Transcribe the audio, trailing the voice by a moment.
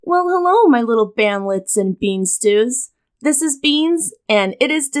Well, hello, my little Bamlets and Bean Stews. This is Beans, and it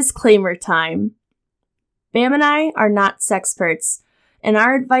is disclaimer time. Bam and I are not sexperts, and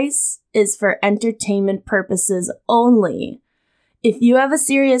our advice is for entertainment purposes only. If you have a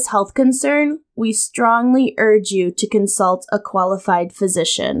serious health concern, we strongly urge you to consult a qualified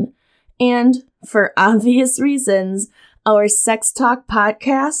physician. And, for obvious reasons, our Sex Talk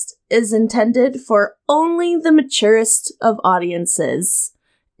podcast is intended for only the maturest of audiences.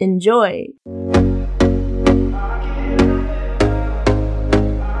 Enjoy!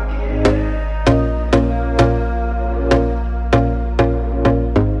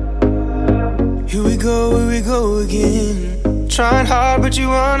 Here we go again. Trying hard, but you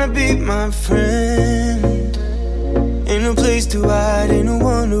wanna be my friend. Ain't no place to hide, ain't no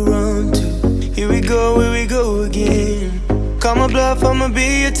one to run to. Here we go again. Call my bluff, I'ma be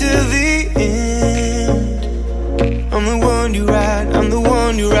here till the end. I'm the one you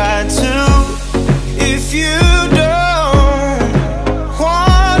ride to. If you don't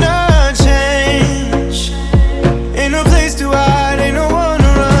wanna change, ain't no place to hide, ain't no one to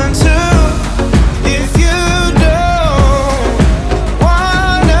run to. If you don't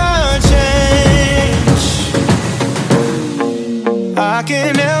wanna change, I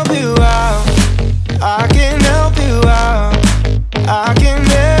can help you out. I can help you out. I can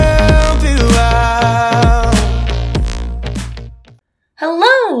help you out. Hello!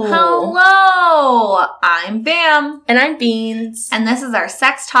 I'm Bam. And I'm Beans. And this is our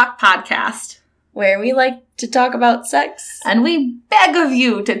Sex Talk podcast, Where we like to talk about sex. and we beg of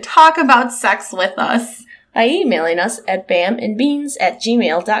you to talk about sex with us, By emailing us at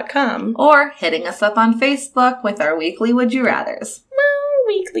bamandbeans@gmail.com. or hitting us up on Facebook with our weekly Would You Rathers.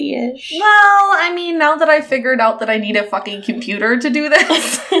 Weekly-ish. Well, I mean, now that I figured out that I need a fucking computer to do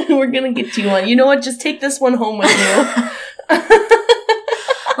this, We're gonna get you one. You know what? Just take this one home with you.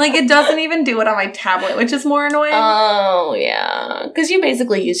 like, it doesn't even do it on my tablet, which is more annoying. Oh, yeah. Because you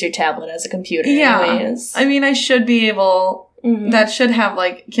basically use your tablet as a computer Yeah. anyways. I mean, I should be able, Mhm. that should have,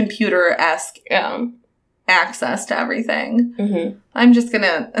 like, computer-esque Yeah. access to everything. Mm-hmm. I'm just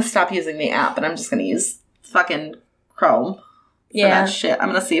gonna stop using the app, and I'm just gonna use fucking Chrome for Yeah. that shit. I'm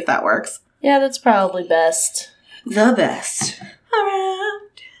gonna see if that works. Yeah, that's probably best. The best.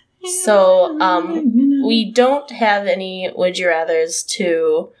 So, we don't have any Would You Rathers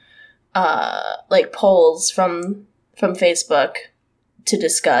to, like, polls from Facebook to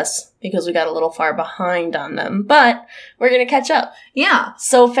discuss because we got a little far behind on them. But we're going to catch up Yeah.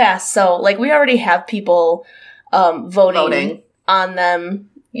 so fast. So, like, we already have people voting on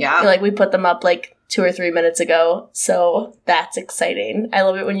them. Yeah. Like, we put them up, like, 2 or 3 minutes ago. So, that's exciting. I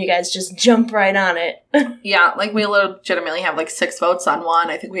love it when you guys just jump right on it. Yeah, like, we legitimately have, like, 6 votes on one.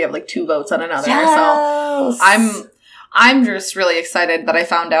 I think we have, like, 2 votes on another. Yes! So I'm just really excited that I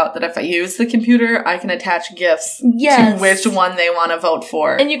found out that if I use the computer, I can attach GIFs Yes. to which one they want to vote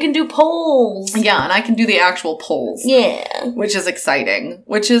for. And you can do polls. Yeah, and I can do the actual polls. Yeah. Which is exciting.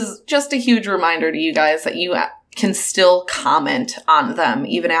 Which is just a huge reminder to you guys that you can still comment on them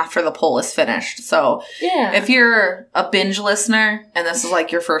even after the poll is finished. So Yeah. if you're a binge listener and this is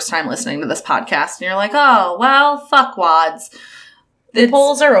like your first time listening to this podcast and you're like, oh, well, fuck wads. The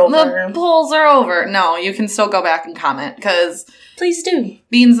polls are over. The polls are over. No, you can still go back and comment because Please do.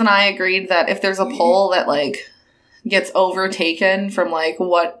 Beans and I agreed that if there's a poll that like gets overtaken from like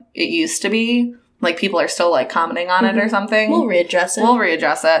what it used to be, like people are still like commenting on it or something, We'll readdress it. we'll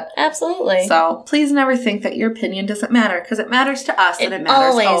readdress it. Absolutely. So please never think that your opinion doesn't matter because it matters to us and it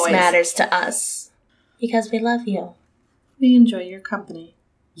matters always matters to us. Because we love you. We enjoy your company.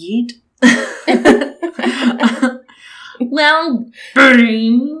 Yeet. Well,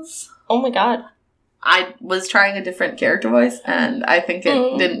 Beans. Oh my god. I was trying a different character voice and I think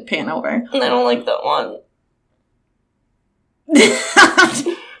it didn't pan over. I don't like that one.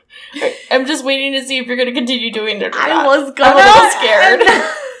 I'm just waiting to see if you're going to continue doing it or not. I was gonna. I'm a little scared.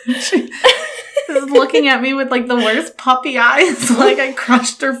 She was looking at me with like the worst puppy eyes, like I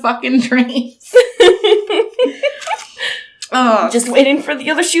crushed her fucking dreams. Oh, Just waiting for the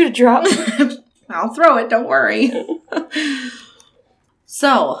other shoe to drop. I'll throw it, don't worry.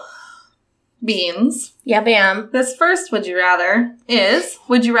 So, Beans, Yeah, Bam. this first would you rather is,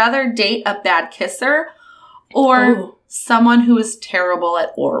 would you rather date a bad kisser or Ooh. someone who is terrible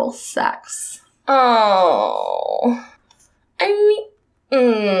at oral sex? Oh. I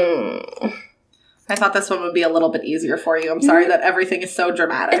mean... I thought this one would be a little bit easier for you. I'm sorry that everything is so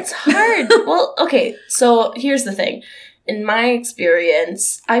dramatic. It's hard. Well, okay, so here's the thing. In my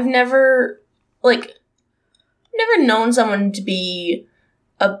experience, I've never known someone to be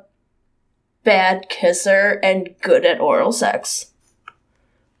a bad kisser and good at oral sex.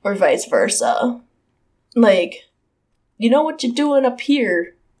 or vice versa. Like, you know what you're doing up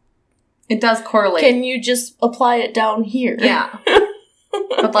here. It does correlate. Can you just apply it down here? Yeah.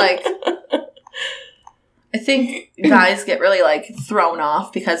 But, like, I think guys get really, like, thrown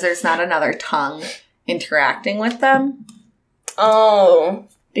off because there's not another tongue interacting with them. Oh,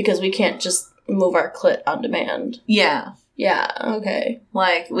 because we can't just move our clit on demand. Yeah. Yeah, okay.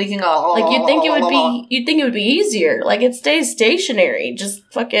 Like, we can go... Like, you'd think it would be easier. Like, it stays stationary. Just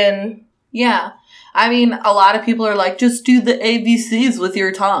fucking... Yeah. I mean, a lot of people are like, just do the ABCs with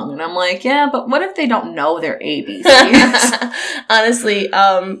your tongue. And I'm like, yeah, but what if they don't know their ABCs? Honestly,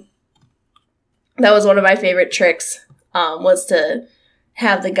 that was one of my favorite tricks, was to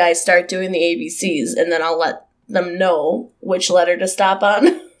have the guy start doing the ABCs, and then I'll let them know which letter to stop on,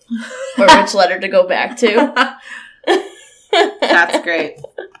 or which letter to go back to. That's great.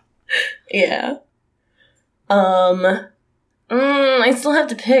 Yeah. I still have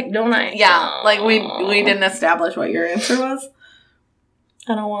to pick, don't I? Yeah, like we didn't establish what your answer was.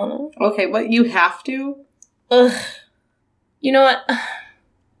 I don't want to. Okay, but you have to. Ugh. You know what?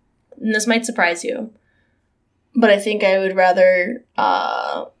 And this might surprise you, but I think I would rather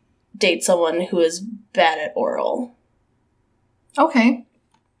date someone who is bad at oral. Okay.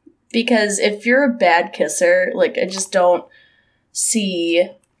 Because if you're a bad kisser, like, I just don't see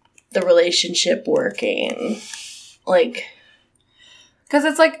the relationship working. Like... Because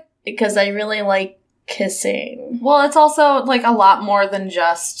it's like... Because I really like kissing. Well, it's also, like, a lot more than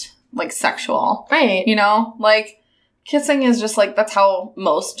just, like, sexual. Right. You know? Like, kissing is just, like, that's how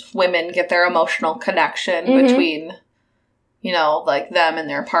most women get their emotional connection between, you know, like, them and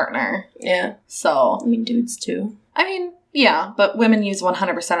their partner. Yeah. So... I mean, dudes, too. I mean, yeah, but women use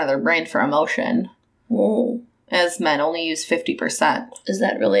 100% of their brain for emotion. Whoa. As men only use 50%. Is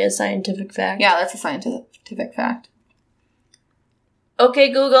that really a scientific fact? Yeah, that's a scientific fact.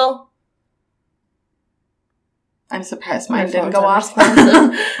 Okay, Google. I'm surprised mine didn't go off.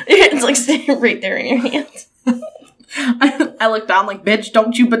 It's like staying right there in your hands. I looked down like, bitch,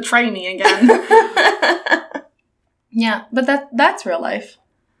 don't you betray me again. Yeah, but that's real life.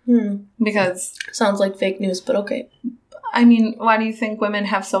 Because... Sounds like fake news, but okay. I mean, why do you think women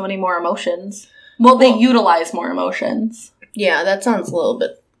have so many more emotions? Well, they utilize more emotions. Yeah, that sounds a little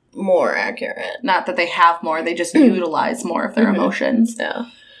bit more accurate. Not that they have more, they just utilize more of their emotions. Yeah.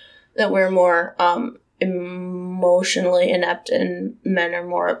 That we're more emotionally inept and men are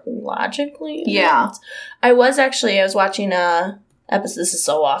more logically inept. Yeah. I was watching a episode, this is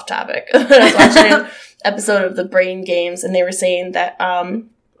so off topic. I was watching an episode of the Brain Games, and they were saying that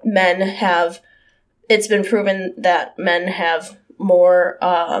men have, it's been proven that men have more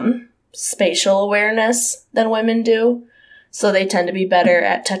spatial awareness than women do. So they tend to be better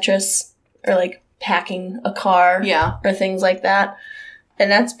at Tetris or, like, packing a car. Yeah. Or things like that. And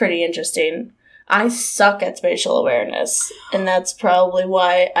that's pretty interesting. I suck at spatial awareness. And that's probably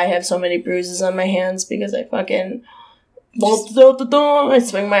why I have so many bruises on my hands, because I fucking bolt out the door. I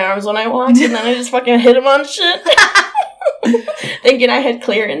swing my arms when I walk, and then I just fucking hit them on shit. Thinking I had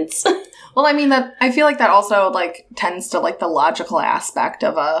clearance. Well, I mean, I feel like that also, like, tends to, like, the logical aspect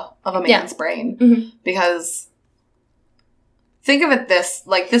of a man's brain. Mm-hmm. Because... Think of it this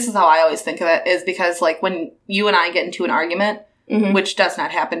is how I always think of it, is because, like, when you and I get into an argument, which does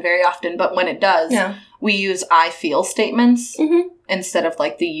not happen very often, but when it does, we use I feel statements instead of,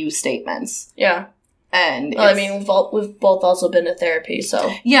 like, the you statements. Yeah. And well, I mean, we've both also been to therapy,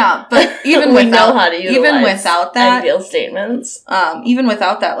 so... Yeah, but even we without... know how to utilize even without that... I feel statements. Even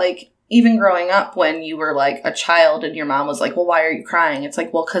without that, like, even growing up when you were, like, a child and your mom was like, well, why are you crying? It's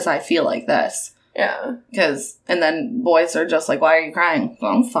like, well, because I feel like this. Yeah. And then boys are just like, why are you crying? I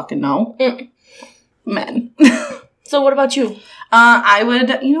don't fucking know. Men. So what about you? I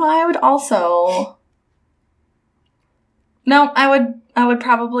would also... No, I would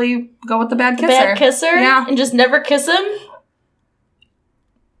probably go with the bad kisser. Bad kisser? Yeah. And just never kiss him?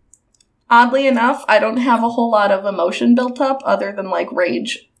 Oddly enough, I don't have a whole lot of emotion built up other than, like,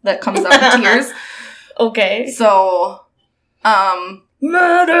 rage that comes out in tears. Okay. So,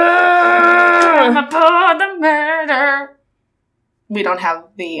 Murder! The murder! We don't have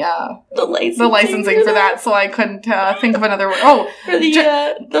the licensing for that, so I couldn't think of another word. Oh! For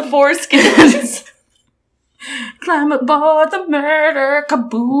the foreskins. Climb aboard the murder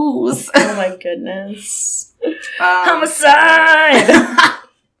caboose. Oh my goodness. Homicide!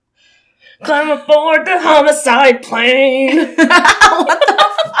 Climb aboard the homicide plane. What the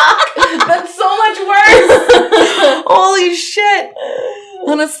fuck? That's so much worse. Holy shit.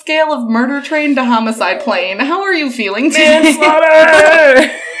 On a scale of murder train to homicide plane, how are you feeling today?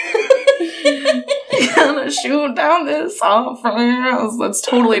 Manslaughter! gonna shoot down this office. That's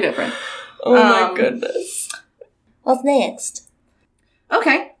totally different. Oh my goodness. What's next?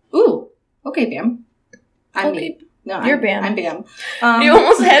 Okay. Ooh. Okay, Bam. You're Bam. I'm Bam. You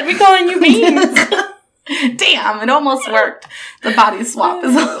almost had me calling you Beans. Damn, it almost worked. The body swap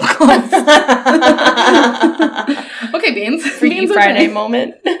is all close. Okay, Beans. Freaky Beans Friday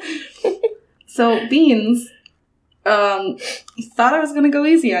moment. So, Beans, you thought I was going to go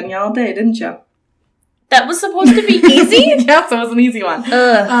easy on you all day, didn't you? That was supposed to be easy? Yes, it was an easy one.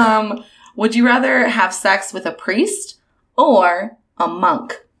 Would you rather have sex with a priest or a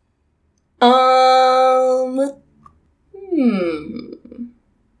monk? A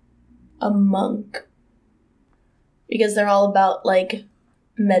monk. Because they're all about, like,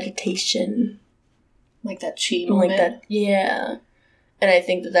 meditation. Like that chi moment? Like that, yeah. And I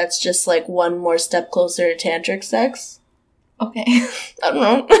think that that's just, like, one more step closer to tantric sex. Okay. I don't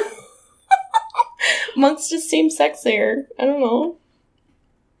know. Monks just seem sexier. I don't know.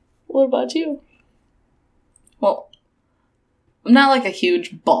 What about you? Well, I'm not, like, a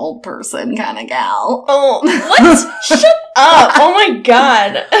huge bald person kind of gal. Oh, what? Shut up. Oh, my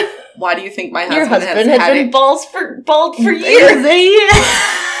God. Why do you think my husband Your husband has had been bald for years?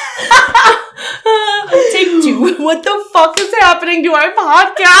 Take two. What the fuck is happening to our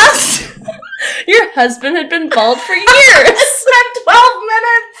podcast? Your husband had been bald for years. It's been 12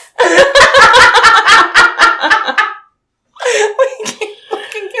 minutes. We can't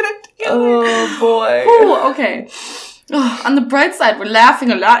fucking get it together. Oh, boy. Ooh, okay. On the bright side, we're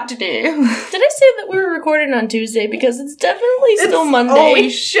laughing a lot today. Did I say that we were recording on Tuesday? Because it's definitely still Monday. Holy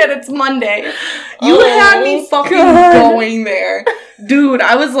shit, it's Monday. You had me fucking going there. Dude,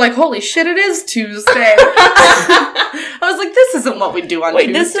 I was like, holy shit, it is Tuesday. I was like, this isn't what we do on Tuesdays.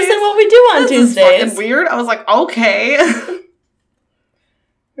 Wait, this isn't what we do on Tuesdays. This is fucking weird. I was like, okay.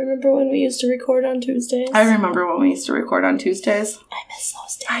 Remember when we used to record on Tuesdays? I remember when we used to record on Tuesdays. I miss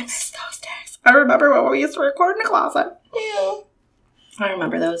those days. I miss those days. I remember when we used to record in the closet. Yeah. I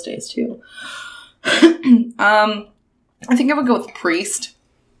remember those days, too. I think I would go with priest.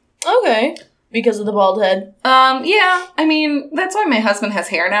 Okay. Because of the bald head. Yeah. I mean, that's why my husband has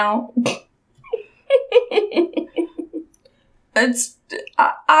hair now.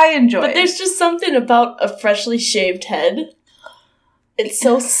 I enjoy it. But there's just something about a freshly shaved head. It's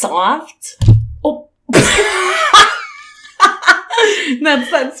so soft. Oh.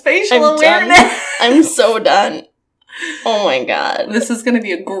 That's that spatial awareness. Done. I'm so done. Oh my God. This is going to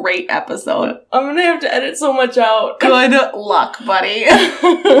be a great episode. I'm going to have to edit so much out. Good luck, buddy.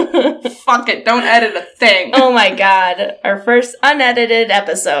 Fuck it. Don't edit a thing. Oh my God. Our first unedited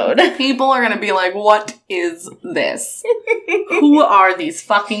episode. People are going to be like, what is this? Who are these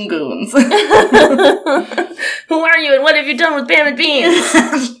fucking goons? Who are you and what have you done with Bam and Beans?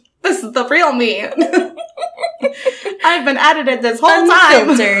 This is the real me. I've been edited this whole time.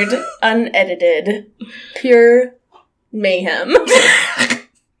 Unfiltered, unedited, pure mayhem.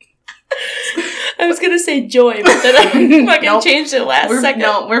 I was gonna say joy, but then I fucking changed it last second.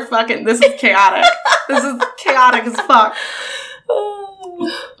 No, we're fucking, this is chaotic. This is chaotic as fuck.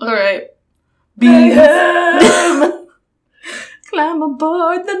 Alright. Mayhem! Climb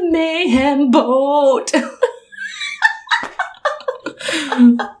aboard the mayhem boat.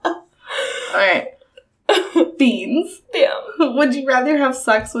 Alright. Beans. Damn. Would you rather have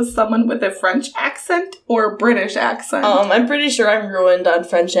sex with someone with a French accent or a British accent? I'm pretty sure I'm ruined on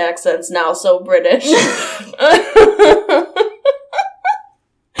French accents now, so British.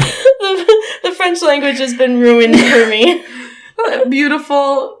 The French language has been ruined for me.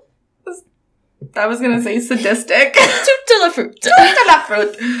 Beautiful. I was gonna say sadistic. Tout de la fruit. Tout de la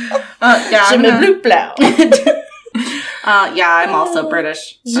fruit. Je me blue plow. Yeah, I'm also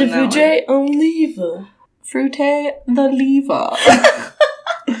British. Je voudrais un livre. Fruite the lever.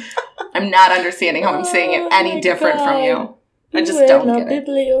 I'm not understanding how I'm saying it any different from you. I just don't get it.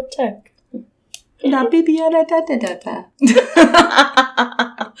 Bibliothèque. La bibliothèque.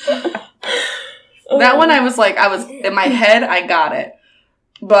 That one I was in my head, I got it.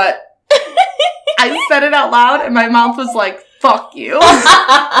 But I said it out loud and my mouth was like, fuck you.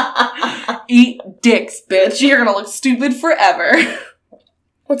 Eat dicks, bitch. You're gonna look stupid forever.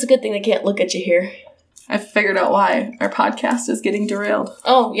 What's a good thing they can't look at you here? I figured out why our podcast is getting derailed.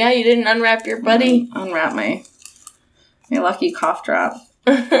 Oh, yeah, you didn't unwrap your buddy? Unwrap my lucky cough drop.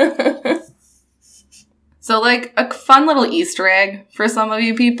 So, like, a fun little Easter egg for some of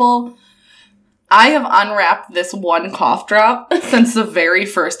you people. I have unwrapped this one cough drop since the very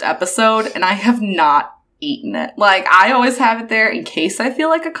first episode, and I have not eaten it. Like, I always have it there in case I feel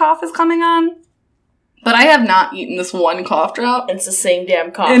like a cough is coming on. But I have not eaten this one cough drop. It's the same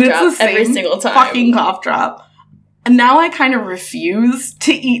damn cough drop every single time. Fucking cough drop. And now I kind of refuse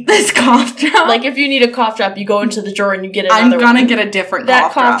to eat this cough drop. Like, if you need a cough drop, you go into the drawer and you get another one. I'm gonna get a different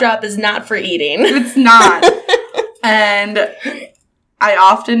cough drop. That cough drop is not for eating. It's not. And I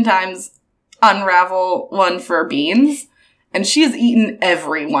oftentimes unravel one for Beans, and she has eaten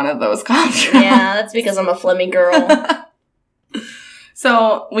every one of those cough drops. Yeah, that's because I'm a Flemmy girl.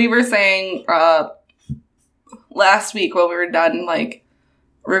 So, we were saying last week while we were done, like,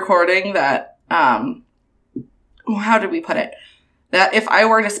 recording that, how did we put it? That if I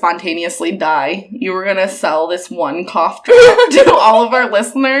were to spontaneously die, you were gonna sell this one cough drop to all of our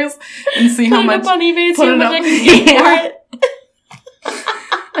listeners and see how much. Put it up. I can get for it.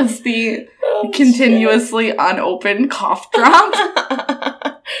 As the continuously unopened cough drop.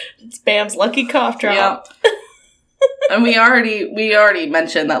 It's Bam's lucky cough drop. Yep. And we already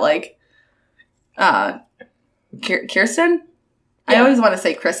mentioned that, like, Kirsten? Yeah. I always want to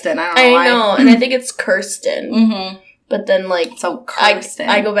say Kristen. I don't know why. I know, and I think it's Kirsten. Mm-hmm. But then, like, so Kirsten.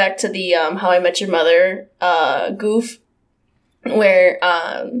 I go back to the How I Met Your Mother goof, where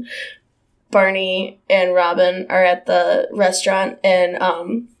Barney and Robin are at the restaurant,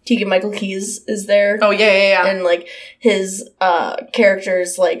 and Keegan-Michael Keyes is there. Oh, yeah. And, like, his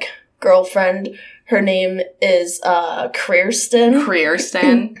character's, like, girlfriend, her name is Kristen.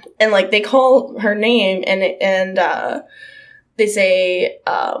 And, like, they call her name, and they say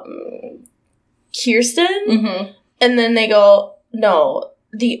Kirsten, mm-hmm. And then they go, no,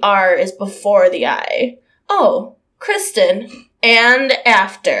 the R is before the I. Oh, Kristen. And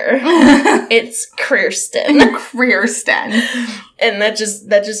after, it's Kirsten. And that just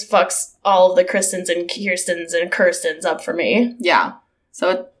fucks all of the Kristens and Kirstens up for me. Yeah.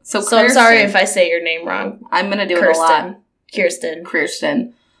 So I'm sorry if I say your name wrong. I'm going to do it a lot. Kirsten.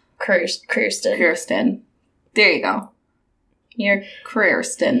 There you go. You're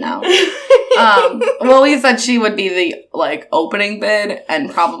Kirsten now. Well, we said she would be the, like, opening bid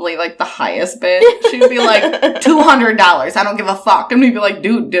and probably, like, the highest bid. She would be like, $200. I don't give a fuck. And we'd be like,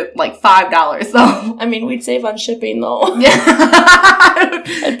 dude, like, $5 though. I mean, we'd save on shipping though. Yeah.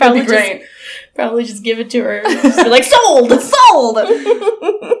 I'd probably probably just give it to her. Just be like, sold!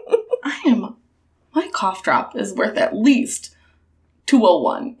 My cough drop is worth at least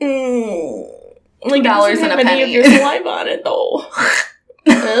 $201. Like, $2 and a penny. Of your saliva on it, though.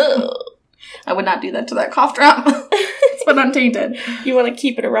 I would not do that to that cough drop. It's been untainted. You want to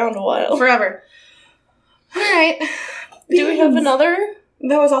keep it around a while. Forever. All right. Do we have another?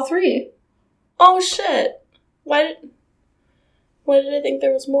 That was all 3. Oh, shit. Why did I think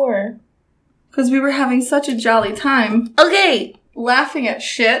there was more? Because we were having such a jolly time. Okay. Laughing at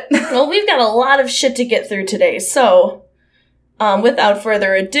shit. Well, we've got a lot of shit to get through today, so without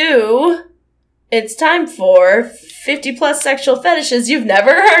further ado, it's time for 50+ sexual fetishes you've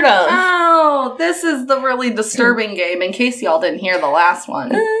never heard of. Oh, this is the really disturbing game, in case y'all didn't hear the last one.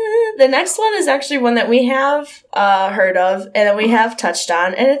 The next one is actually one that we have heard of, and that we have touched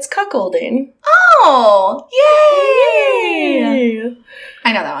on, and it's cuckolding. Oh! Yay!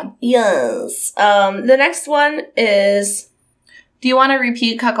 I know that one. Yes. The next one is... Do you want to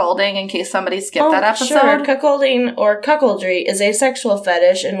repeat cuckolding in case somebody skipped that episode? Sure. Cuckolding, or cuckoldry, is a sexual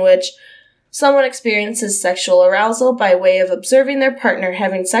fetish in which someone experiences sexual arousal by way of observing their partner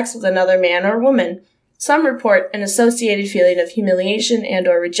having sex with another man or woman. Some report an associated feeling of humiliation and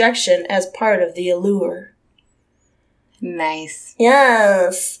or rejection as part of the allure. Nice.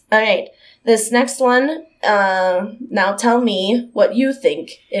 Yes. All right. This next one, now tell me what you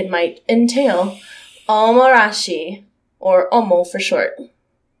think it might entail. Omorashi, or Omo for short.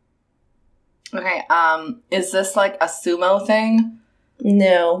 Okay, is this like a sumo thing?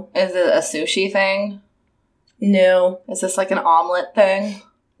 No. Is it a sushi thing? No. Is this like an omelet thing?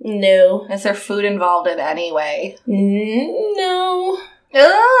 No. Is there food involved in any way? No.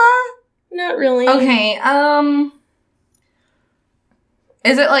 Not really. Okay,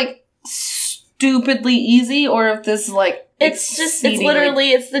 is it like stupidly easy, or if this is like it's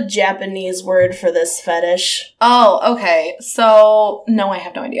the Japanese word for this fetish. Oh, okay. So, no, I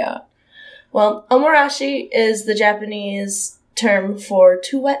have no idea. Well, omorashi is the Japanese term for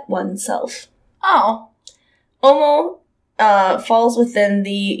to wet oneself. Oh. Omo falls within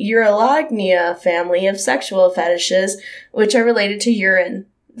the urolagnia family of sexual fetishes, which are related to urine.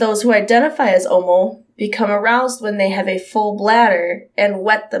 Those who identify as omo become aroused when they have a full bladder and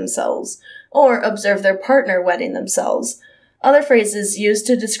wet themselves, or observe their partner wetting themselves. Other phrases used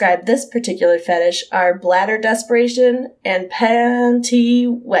to describe this particular fetish are bladder desperation and panty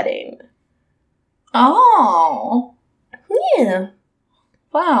wetting. Oh. Yeah.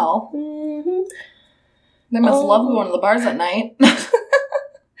 Wow. Mm-hmm. They must love going to the bars at night.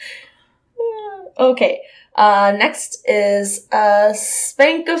 Okay. Next is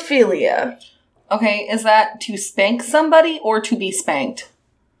spankophilia. Okay, is that to spank somebody or to be spanked?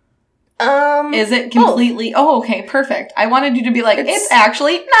 Is it completely... Oh, okay, perfect. I wanted you to be like, it's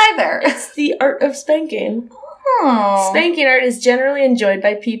actually neither. It's the art of spanking. Oh. Spanking art is generally enjoyed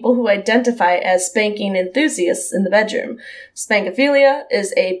by people who identify as spanking enthusiasts in the bedroom. Spankophilia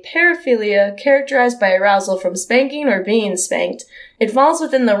is a paraphilia characterized by arousal from spanking or being spanked. It falls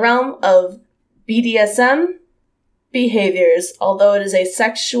within the realm of BDSM behaviors, although it is a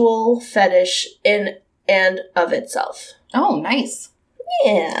sexual fetish in and of itself. Oh, nice.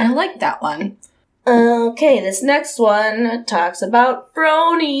 Yeah. I like that one. Okay, this next one talks about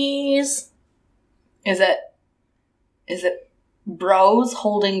bronies. Is it bros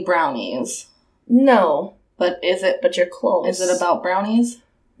holding brownies? No. But But you're close. Is it about brownies?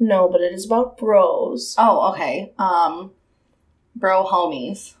 No, but it is about bros. Oh, okay. Bro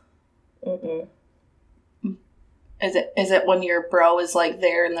homies. Mm-mm. Is it when your bro is like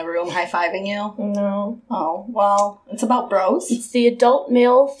there in the room high-fiving you? No. Oh, well, it's about bros. It's the adult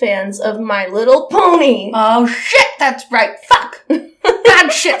male fans of My Little Pony. Oh, shit, that's right. Fuck.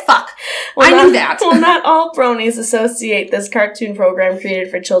 God, shit, fuck. I knew that. Well, not all bronies associate this cartoon program created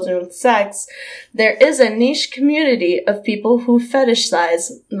for children with sex. There is a niche community of people who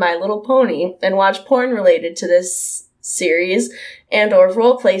fetishize My Little Pony and watch porn related to this series and or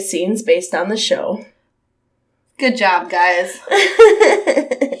roleplay scenes based on the show. Good job, guys.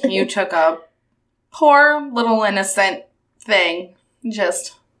 You took a poor little innocent thing.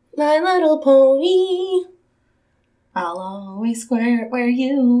 Just... My Little Pony. I'll always squirt where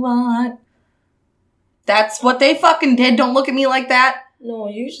you want. That's what they fucking did. Don't look at me like that. No,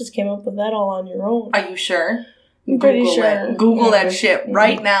 you just came up with that all on your own. Are you sure? I'm pretty Google sure. it. Google that shit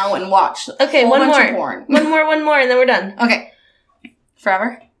right now and watch. Okay, one bunch more. Of porn. One more, and then we're done. Okay.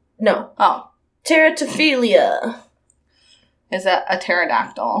 Forever? No. Oh. Teratophilia. Is that a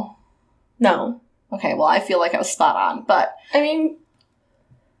pterodactyl? No. Okay, well, I feel like I was spot on, but... I mean...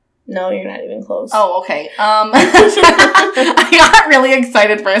 No, you're not even close. Oh, okay. I got really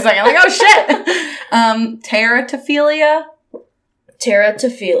excited for a second. Like, oh, shit! Teratophilia?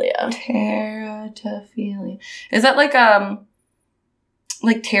 Teratophilia. Teratophilia. Is that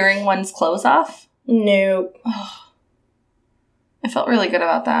like tearing one's clothes off? Nope. Oh, I felt really good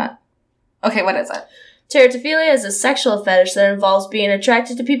about that. Okay, what is it? Teratophilia is a sexual fetish that involves being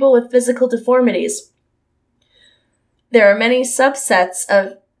attracted to people with physical deformities. There are many subsets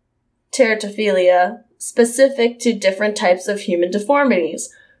of teratophilia specific to different types of human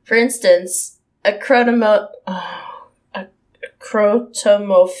deformities. For instance,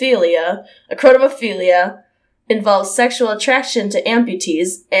 acrotomophilia involves sexual attraction to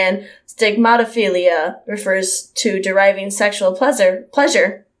amputees, and stigmatophilia refers to deriving sexual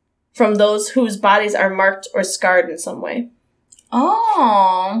pleasure from those whose bodies are marked or scarred in some way.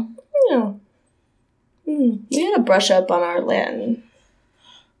 Oh. Yeah. We had to brush up on our Latin.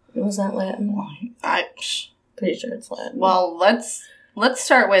 Was that Latin? Pretty sure it's Latin. Well, let's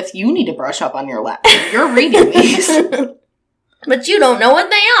start with you need to brush up on your Latin. You're reading these. But you don't know what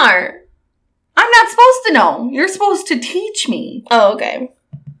they are. I'm not supposed to know. You're supposed to teach me. Oh, okay.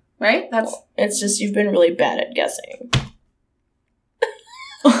 Right? It's just you've been really bad at guessing.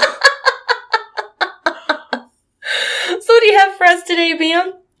 So what do you have for us today,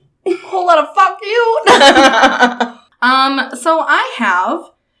 Bam? A whole lot of fuck you. So I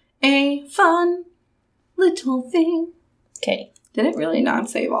have a fun little thing. Okay. Did it really not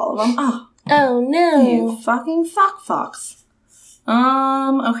save all of them? Oh no. You fucking fucks.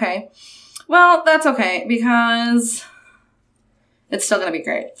 Okay. Well, that's okay, because it's still gonna be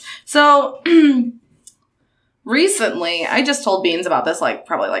great. So, recently, I just told Beans about this,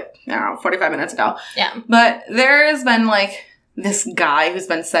 probably 45 minutes ago. Yeah. But there has been, this guy who's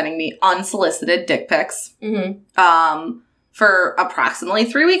been sending me unsolicited dick pics. Mm-hmm. For approximately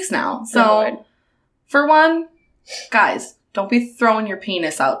 3 weeks now. So, for one, guys, don't be throwing your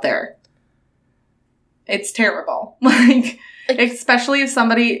penis out there. It's terrible. Especially if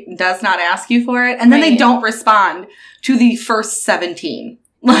somebody does not ask you for it, and then they don't respond to the first 17.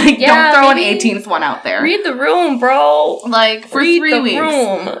 Don't throw an 18th one out there. Read the room, bro. For 3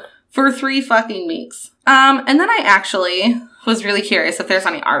 weeks. For 3 fucking weeks. And then I actually was really curious if there's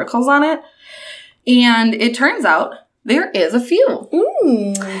any articles on it. And it turns out there is a few.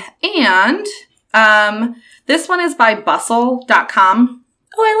 Ooh. And this one is by bustle.com.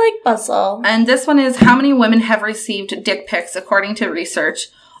 Oh, I like Bustle. And this one is how many women have received dick pics according to research.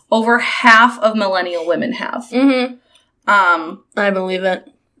 Over half of millennial women have. Mm-hmm. I believe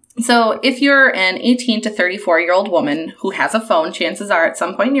it. So if you're an 18 to 34-year-old woman who has a phone, chances are at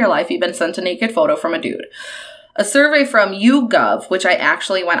some point in your life you've been sent a naked photo from a dude. A survey from YouGov, which I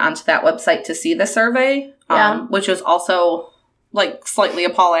actually went onto that website to see the survey, which was also, like, slightly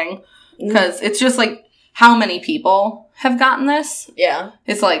appalling. Because it's just, like, how many people have gotten this? Yeah.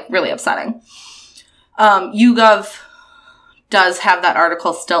 It's, like, really upsetting. YouGov does have that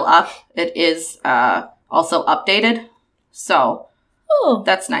article still up. It is also updated. So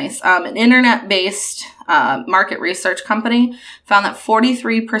that's nice. An internet-based market research company found that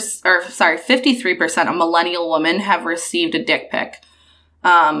 53% of millennial women have received a dick pic.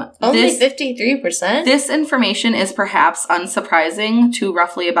 Only 53%? This information is perhaps unsurprising to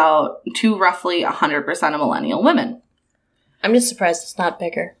roughly 100% of millennial women. I'm just surprised it's not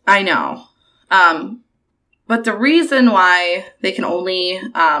bigger. I know. But the reason why they can only,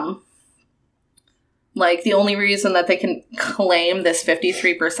 the only reason that they can claim this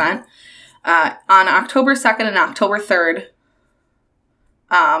 53%, on October 2nd and October 3rd,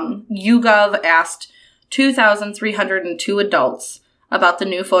 YouGov asked 2,302 adults about the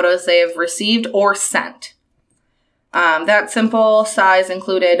new photos they have received or sent. That sample size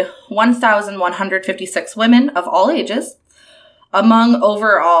included 1,156 women of all ages. Among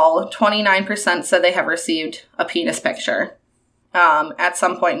overall, 29% said they have received a penis picture at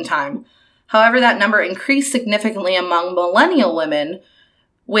some point in time. However, that number increased significantly among millennial women,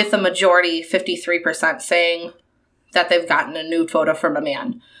 with the majority, 53%, saying that they've gotten a nude photo from a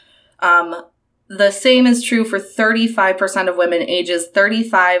man. The same is true for 35% of women ages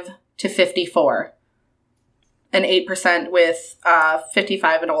 35 to 54, and 8% with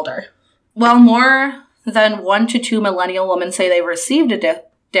 55 and older. While more than 1 to 2 millennial women say they received a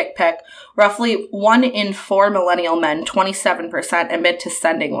dick pic, roughly 1 in 4 millennial men, 27%, admit to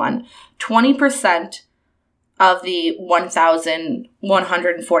sending one. 20% of the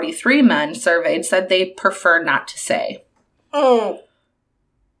 1,143 men surveyed said they prefer not to say.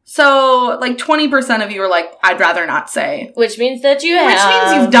 So, 20% of you are like, I'd rather not say. Which means that you have. Which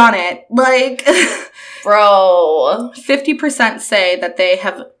means you've done it. Bro. 50% say that they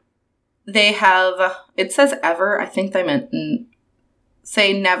have, it says ever, I think they meant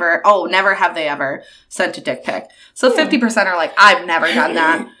say never. Oh, never have they ever sent a dick pic. So 50% are like, I've never done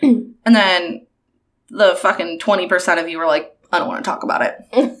that. And then the fucking 20% of you are like, I don't want to talk about it.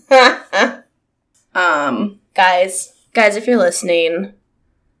 Guys, if you're listening,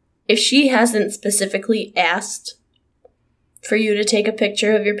 if she hasn't specifically asked for you to take a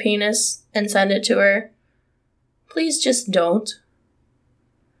picture of your penis and send it to her, please just don't.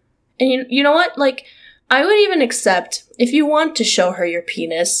 And you know what? I would even accept if you want to show her your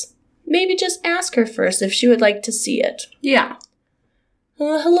penis, maybe just ask her first if she would like to see it. Yeah.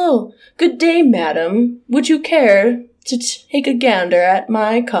 Hello. Good day, madam. Would you care to take a gander at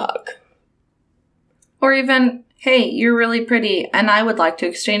my cock? Or even, hey, you're really pretty, and I would like to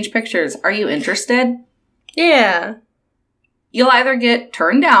exchange pictures. Are you interested? Yeah. You'll either get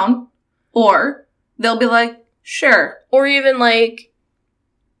turned down, or they'll be like, sure. Or even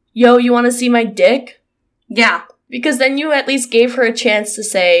yo, you want to see my dick? Yeah. Because then you at least gave her a chance to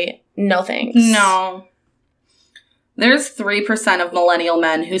say, no thanks. No. There's 3% of millennial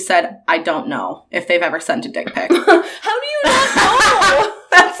men who said, I don't know if they've ever sent a dick pic. How do you not know?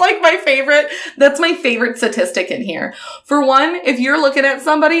 That's my favorite statistic in here. For one, if you're looking at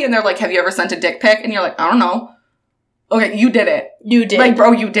somebody and they're like, have you ever sent a dick pic? And you're like, I don't know. Okay, you did it. You did.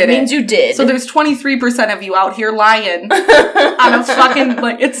 Bro, you did it. Means you did. So there's 23% of you out here lying on a fucking,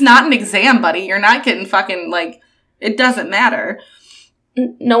 it's not an exam, buddy. You're not getting fucking, it doesn't matter.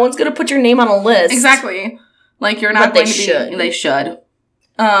 No one's gonna put your name on a list. Exactly. You're not going to be. They should.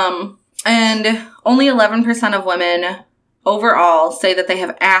 And only 11% of women overall say that they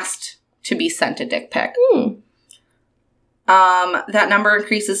have asked to be sent a dick pic. That number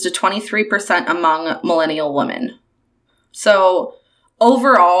increases to 23% among millennial women. So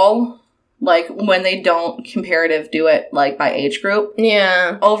overall, when they don't comparative do it, by age group.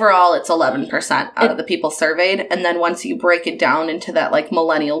 Yeah. Overall, it's 11% out of the people surveyed. And then once you break it down into that,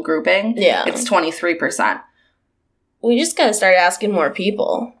 millennial grouping, it's 23%. We just gotta start asking more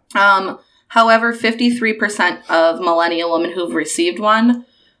people. However, 53% of millennial women who've received one,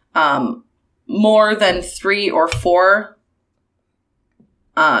 more than 3 or 4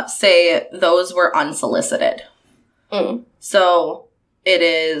 say those were unsolicited. So it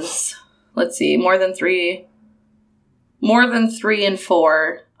is, let's see, more than 3 and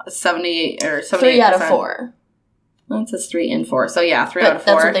 4, 78 or 78%. 3 out of 4. Well, it says 3 and 4. So yeah, 3 out of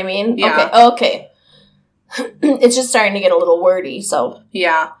 4. That's what they mean? Yeah. Okay. It's just starting to get a little wordy, so.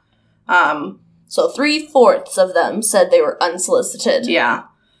 Yeah. So 3/4 of them said they were unsolicited. Yeah.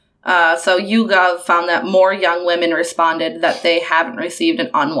 So YouGov found that more young women responded that they haven't received an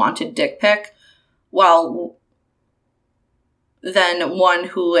unwanted dick pic, than one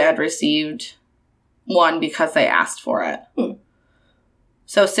who had received one because they asked for it.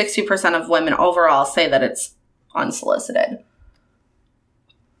 So 60% of women overall say that it's unsolicited.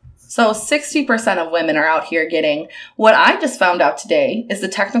 So 60% of women are out here getting what I just found out today is the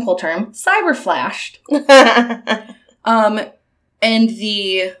technical term cyberflashed. And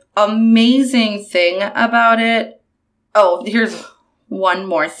the amazing thing about it, here's one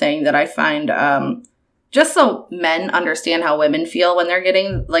more thing that I find, just so men understand how women feel when they're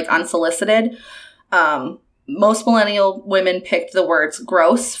getting, like, unsolicited. Most millennial women picked the words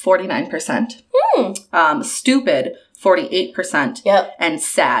gross, 49%. Stupid, 48%. Yep. And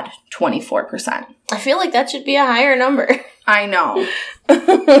sad, 24%. I feel like that should be a higher number. I know.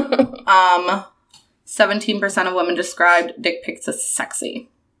 17% of women described dick pics as sexy.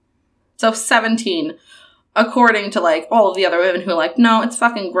 So 17, according to, like, all of the other women who are like, no, it's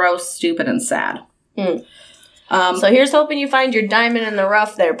fucking gross, stupid, and sad. So here's hoping you find your diamond in the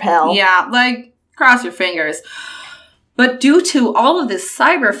rough there, pal. Yeah, like, cross your fingers. But due to all of this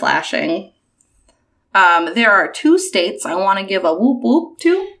cyber flashing, there are 2 states I want to give a whoop whoop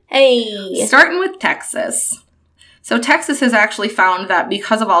to. Hey. Starting with Texas. So Texas has actually found that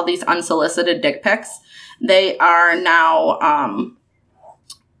because of all these unsolicited dick pics, they are now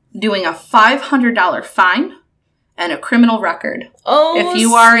doing a $500 fine and a criminal record. Oh, if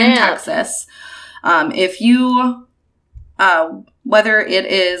you are in Texas. If you, whether it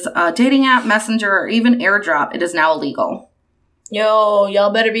is a dating app, Messenger, or even AirDrop, it is now illegal. Yo,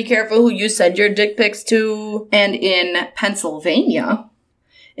 y'all better be careful who you send your dick pics to. And in Pennsylvania,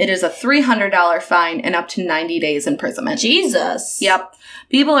 it is a $300 fine and up to 90 days imprisonment. Jesus. Yep.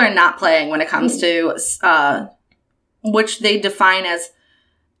 People are not playing when it comes to, which they define as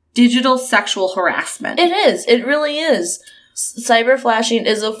digital sexual harassment. It is. It really is. Cyber flashing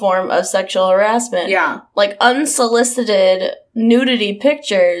is a form of sexual harassment. Yeah. Like, unsolicited nudity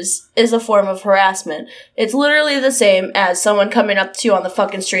pictures is a form of harassment. It's literally the same as someone coming up to you on the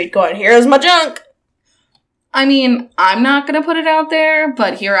fucking street going, here's my junk! I mean, I'm not gonna put it out there,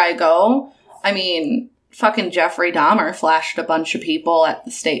 but here I go. I mean, fucking Jeffrey Dahmer flashed a bunch of people at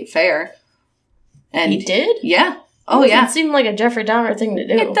the state fair. And he did? Yeah. Oh, yeah. It seemed like a Jeffrey Dahmer thing to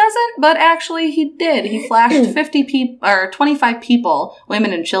do. It doesn't, but actually he did. He flashed 25 people,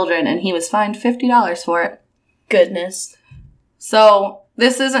 women and children, and he was fined $50 for it. Goodness. So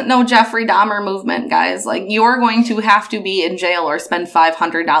this isn't no Jeffrey Dahmer movement, guys. Like, you're going to have to be in jail or spend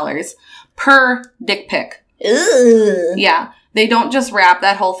 $500 per dick pic. Ugh. Yeah. They don't just wrap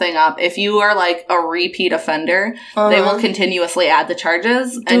that whole thing up. If you are, like, a repeat offender, they will continuously add the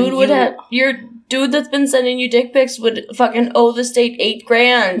charges. Your dude that's been sending you dick pics would fucking owe the state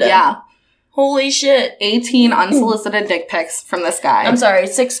 $8,000. Yeah. Holy shit. 18 unsolicited dick pics from this guy. I'm sorry,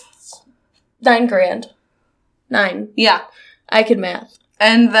 $9,000. 9. Yeah. I could math.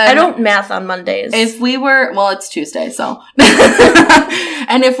 And then I don't math on Mondays. If we were, well, it's Tuesday, so.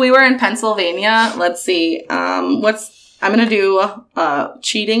 And if we were in Pennsylvania, let's see, I'm going to do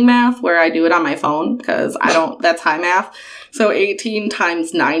cheating math where I do it on my phone because that's high math. So 18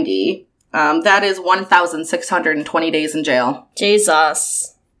 times 90. That is 1,620 days in jail.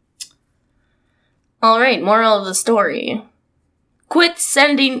 Jesus. All right, moral of the story. Quit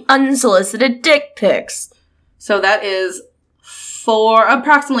sending unsolicited dick pics. So that is for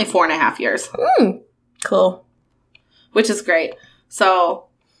approximately 4.5 years. Cool. Which is great. So,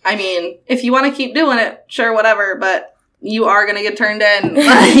 I mean, if you want to keep doing it, sure, whatever, but you are going to get turned in.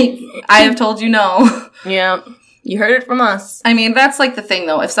 Like, I have told you no. Yeah. You heard it from us. I mean, that's like the thing,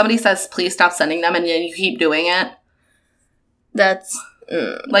 though. If somebody says, please stop sending them, and then you keep doing it. That's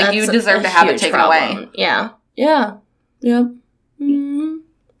you deserve to have it taken away. Yeah. Yeah. Yep. Mm-hmm.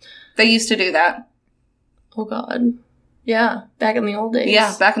 They used to do that. Oh, God. Yeah. Back in the old days.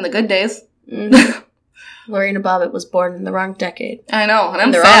 Yeah, back in the good days. Lorena Bobbitt was born in the wrong decade. I know, and I'm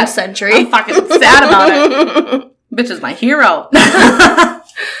in the sad. wrong century. I'm fucking sad about it. Bitch is my hero.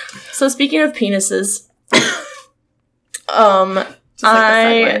 So speaking of penises,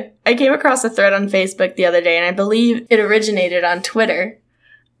 I came across a thread on Facebook the other day, and I believe it originated on Twitter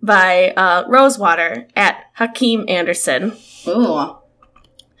by Rosewater at Hakeem Anderson. Ooh.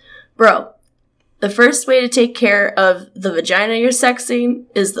 Bro, the first way to take care of the vagina you're sexing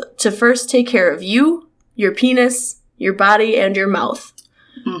is to first take care of you, your penis, your body, and your mouth.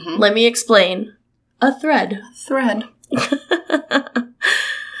 Mm-hmm. Let me explain. A thread.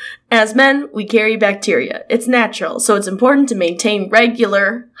 As men, we carry bacteria. It's natural, so it's important to maintain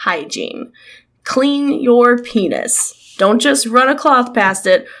regular hygiene. Clean your penis. Don't just run a cloth past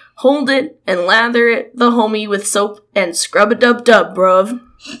it Hold it and lather it, the homie, with soap and scrub-a-dub-dub, bruv.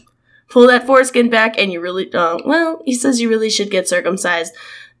 Pull that foreskin back and you really, well, he says you really should get circumcised.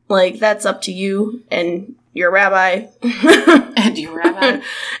 Like, that's up to you and your rabbi. And your rabbi.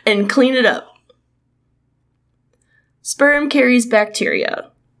 And clean it up. Sperm carries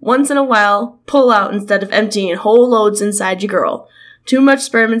bacteria. Once in a while, pull out instead of emptying whole loads inside your girl. Too much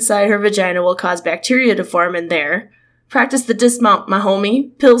sperm inside her vagina will cause bacteria to form in there. Practice the dismount, my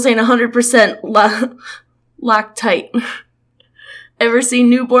homie. Pills ain't 100% locked tight. Ever seen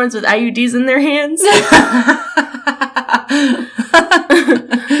newborns with IUDs in their hands?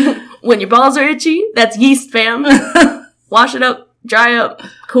 When your balls are itchy, that's yeast, fam. Wash it up, dry up,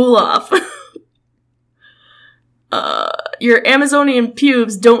 cool off. Your Amazonian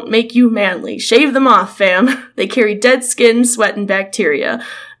pubes don't make you manly. Shave them off, fam. They carry dead skin, sweat, and bacteria.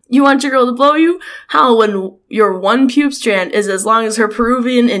 You want your girl to blow you? How when your one pube strand is as long as her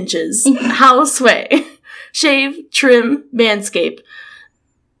Peruvian inches? How sway? Shave, trim, manscape.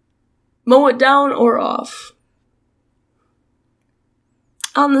 Mow it down or off.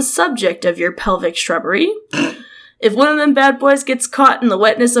 On the subject of your pelvic shrubbery, if one of them bad boys gets caught in the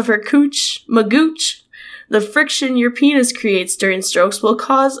wetness of her cooch, magooch, the friction your penis creates during strokes will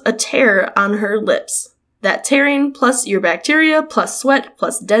cause a tear on her lips. That tearing plus your bacteria plus sweat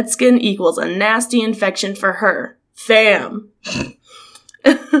plus dead skin equals a nasty infection for her. Fam.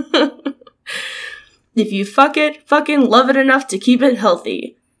 If you fuck it, fucking love it enough to keep it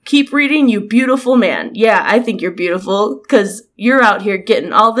healthy. Keep reading, you beautiful man. Yeah, I think you're beautiful, because you're out here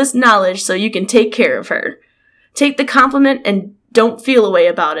getting all this knowledge so you can take care of her. Take the compliment and don't feel a way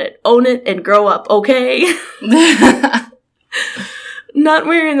about it. Own it and grow up, okay? Not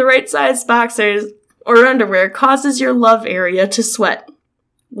wearing the right size boxers or underwear causes your love area to sweat.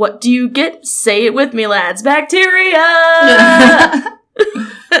 What do you get? Say it with me, lads. Bacteria!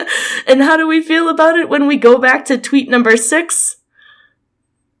 And how do we feel about it when we go back to tweet number 6?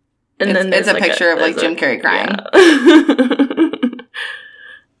 And then it's a picture of Jim Carrey crying. Yeah.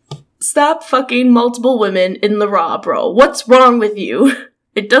 Stop fucking multiple women in the raw, bro. What's wrong with you?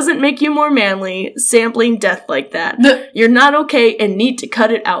 It doesn't make you more manly, sampling death like that. You're not okay and need to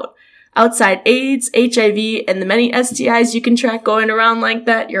cut it out. Outside AIDS, HIV, and the many STIs you can track going around like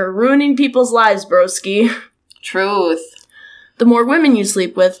that, you're ruining people's lives, broski. Truth. The more women you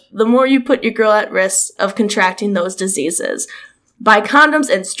sleep with, the more you put your girl at risk of contracting those diseases. Buy condoms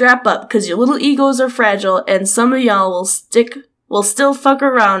and strap up, because your little egos are fragile, and some of y'all will still fuck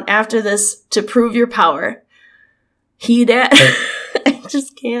around after this to prove your power. He that. I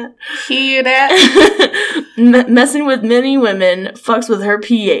just can't. He that. Messing with many women fucks with her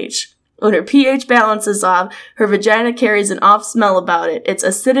pH. When her pH balance is off, her vagina carries an off smell about it. It's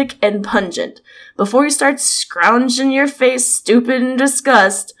acidic and pungent. Before you start scrounging your face stupid in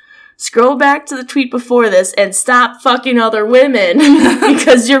disgust, scroll back to the tweet before this and stop fucking other women.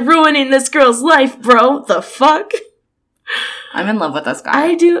 Because you're ruining this girl's life, bro. The fuck? I'm in love with this guy.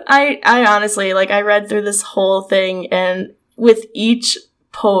 I do. I honestly, I read through this whole thing, and with each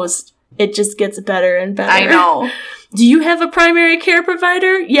post, it just gets better and better. I know. Do you have a primary care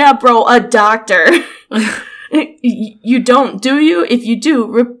provider? Yeah, bro, a doctor. You don't, do you? If you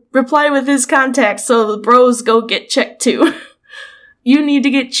do, reply with his contact so the bros go get checked too. You need to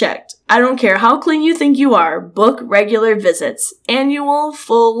get checked. I don't care how clean you think you are. Book regular visits. Annual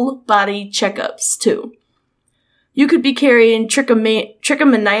full body checkups too. You could be carrying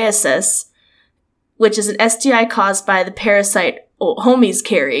trichomoniasis, which is an STI caused by the parasite homies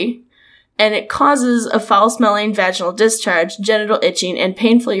carry, and it causes a foul-smelling vaginal discharge, genital itching, and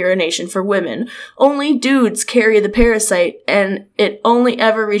painful urination for women. Only dudes carry the parasite, and it only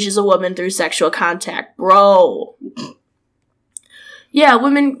ever reaches a woman through sexual contact. Bro. Yeah,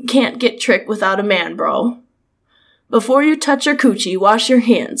 women can't get tricked without a man, bro. Before you touch your coochie, wash your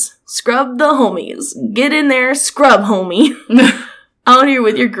hands. Scrub the homies. Get in there, scrub, homie. Out here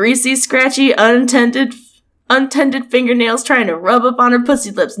with your greasy, scratchy, untended fingernails trying to rub up on her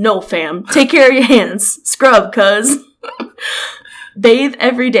pussy lips. No, fam. Take care of your hands. Scrub, cuz. Bathe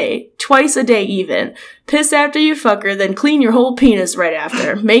every day. Twice a day, even. Piss after you fuck her, then clean your whole penis right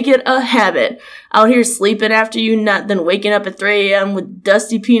after. Make it a habit. Out here sleeping after you nut, then waking up at 3 a.m. with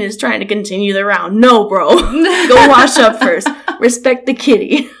dusty penis trying to continue the round. No, bro. Go wash up first. Respect the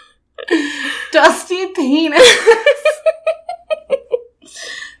kitty. Dusty penis.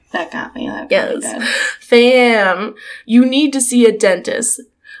 That got me. That got me dead. Fam, you need to see a dentist.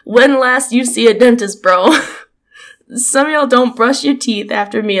 When last you see a dentist, bro? Some of y'all don't brush your teeth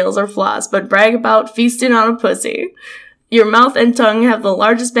after meals or floss, but brag about feasting on a pussy. Your mouth and tongue have the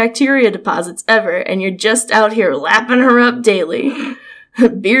largest bacteria deposits ever, and you're just out here lapping her up daily.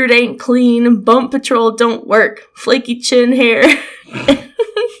 Beard ain't clean. Bump patrol don't work. Flaky chin hair.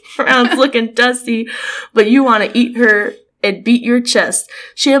 Round's looking dusty, but you want to eat her and beat your chest.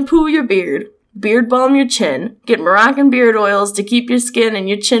 Shampoo your beard. Beard balm your chin. Get Moroccan beard oils to keep your skin and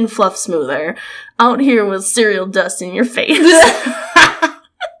your chin fluff smoother. Out here with cereal dust in your face.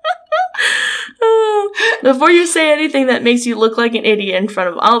 Before you say anything that makes you look like an idiot in front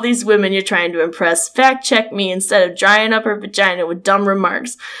of all these women you're trying to impress, fact check me instead of drying up her vagina with dumb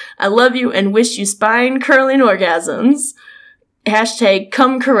remarks. I love you and wish you spine-curling orgasms. Hashtag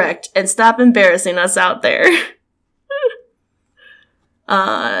come correct and stop embarrassing us out there.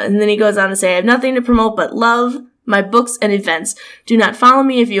 And then he goes on to say, I have nothing to promote but love, my books, and events. Do not follow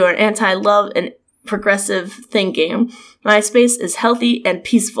me if you are anti-love and progressive thinking. My space is healthy and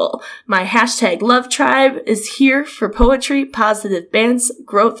peaceful. My hashtag love tribe is here for poetry, positive bands,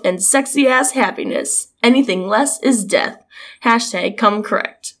 growth, and sexy-ass happiness. Anything less is death. Hashtag come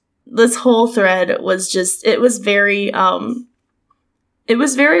correct. This whole thread was just, it was very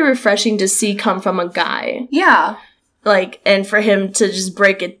refreshing to see come from a guy. Yeah. Like, and for him to just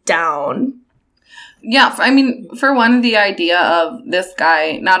break it down. Yeah, I mean, for one, the idea of this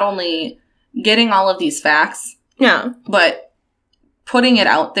guy not only getting all of these facts, yeah, but putting it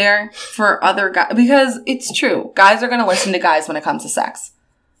out there for other guys, because it's true. Guys are going to listen to guys when it comes to sex.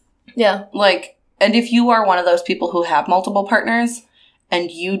 Yeah. Like, and if you are one of those people who have multiple partners and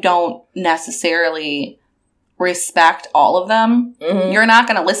you don't necessarily respect all of them, you're not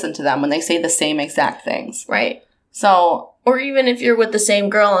going to listen to them when they say the same exact things. Right. So, or even if you're with the same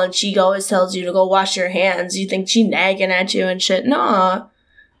girl and she always tells you to go wash your hands, you think she nagging at you and shit. Nah.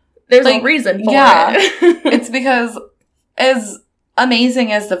 There's a reason for it. It's because as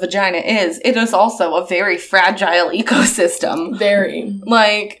amazing as the vagina is, it is also a very fragile ecosystem. Very.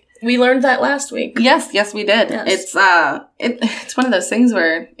 Like, we learned that last week. Yes, we did. Yes. It's one of those things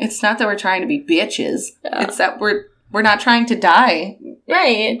where it's not that we're trying to be bitches. Yeah. It's that we're not trying to die.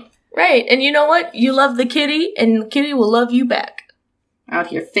 Right. And you know what? You love the kitty, and the kitty will love you back. Out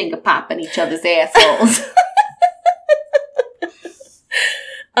here finger popping each other's assholes.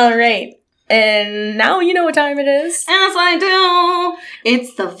 All right. And now you know what time it is. As I do.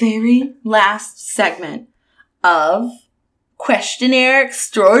 It's the very last segment of Questionnaire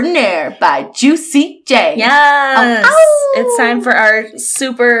Extraordinaire by Juicy J. Yes. It's time for our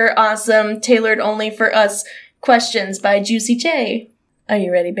super awesome, tailored only for us questions by Juicy J. Are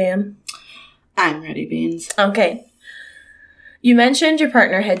you ready, Bam? I'm ready, Beans. Okay. You mentioned your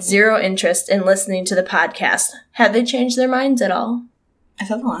partner had zero interest in listening to the podcast. Had they changed their minds at all? Is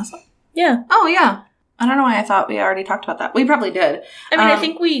that the last one? Yeah. Oh, yeah. I don't know why I thought we already talked about that. We probably did. I mean, I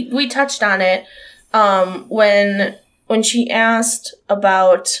think we touched on it when she asked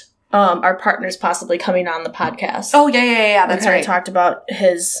about our partners possibly coming on the podcast. Oh, yeah. That's right. We talked about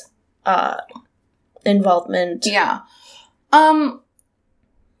his involvement. Yeah.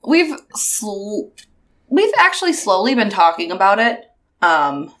 We've actually slowly been talking about it,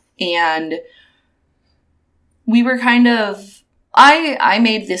 and we were kind of, I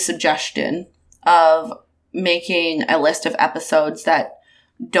made the suggestion of making a list of episodes that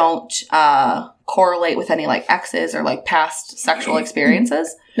don't correlate with any, like, exes or, like, past sexual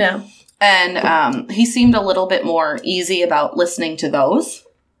experiences. Yeah. And he seemed a little bit more easy about listening to those.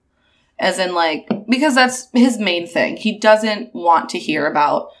 As in, like, because that's his main thing. He doesn't want to hear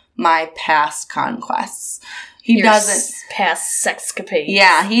about my past conquests. He doesn't. Past sexcapades.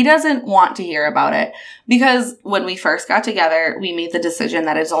 Yeah, he doesn't want to hear about it. Because when we first got together, we made the decision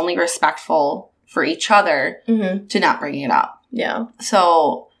that it's only respectful for each other to not bring it up. Yeah.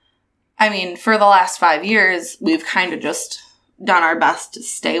 So, I mean, for the last 5 years, we've kind of just done our best to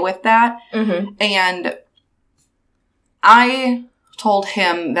stay with that. And I told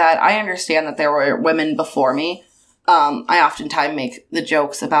him that I understand that there were women before me. I oftentimes make the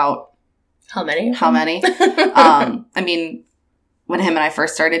jokes about how many. I mean, when him and I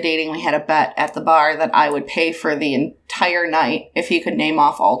first started dating, we had a bet at the bar that I would pay for the entire night if he could name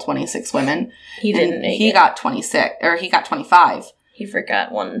off all 26 women. He didn't. He got 26, or he got 25. He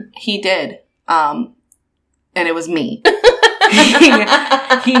forgot one. He did. And it was me.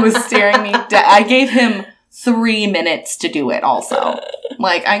 He was staring me down. I gave him 3 minutes to do it also.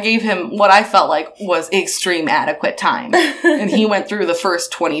 Like, I gave him what I felt like was extreme adequate time. And he went through the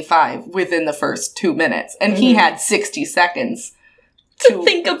first 25 within the first 2 minutes. And he had 60 seconds to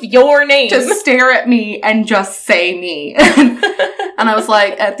think of your name. To stare at me and just say me. And I was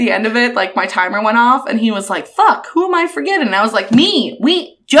like, at the end of it, like, my timer went off. And he was like, fuck, who am I forgetting? And I was like, me.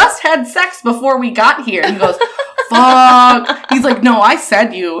 We just had sex before we got here. And he goes, fuck. He's like, no, I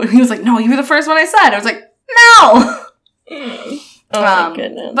said you. And he was like, no, you were the first one I said. I was like, no. Oh my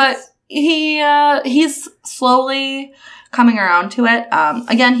goodness. But he's slowly coming around to it.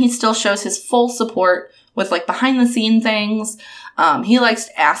 Again, he still shows his full support with like behind the scene things. He likes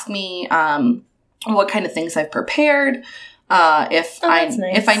to ask me what kind of things I've prepared, if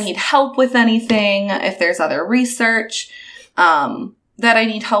I need help with anything, if there's other research that I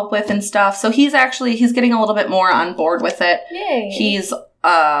need help with and stuff. So he's getting a little bit more on board with it. Yay. He's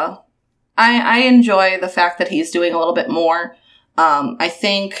I enjoy the fact that he's doing a little bit more. I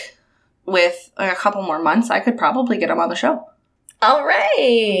think with a couple more months, I could probably get him on the show. All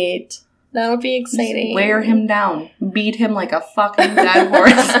right. That'll be exciting. Just wear him down. Beat him like a fucking dead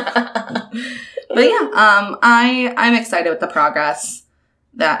horse. But yeah, I'm excited with the progress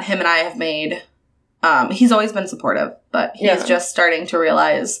that him and I have made. He's always been supportive, but he's just starting to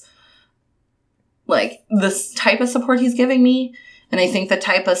realize, like, this type of support he's giving me, and I think the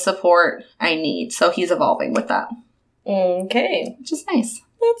type of support I need. So he's evolving with that. Okay. Which is nice.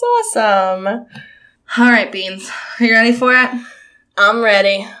 That's awesome. All right, Beans. Are you ready for it? I'm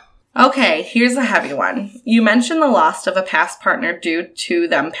ready. Okay, here's a heavy one. You mentioned the loss of a past partner due to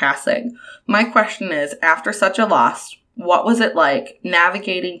them passing. My question is, after such a loss, what was it like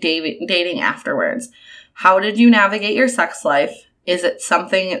navigating dating afterwards? How did you navigate your sex life? Is it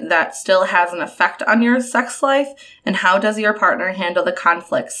something that still has an effect on your sex life? And how does your partner handle the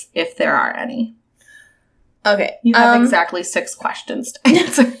conflicts, if there are any? Okay. You have exactly 6 questions to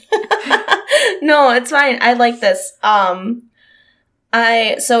answer. No, it's fine. I like this.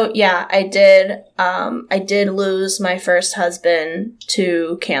 I did lose my first husband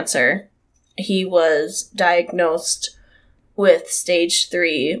to cancer. He was diagnosed with stage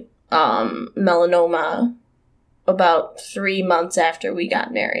 3 melanoma about 3 months after we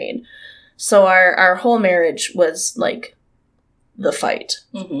got married. So our whole marriage was like the fight.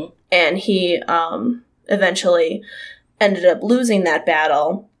 Mm-hmm. And he eventually ended up losing that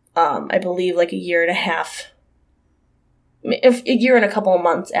battle, I believe like a year and a couple of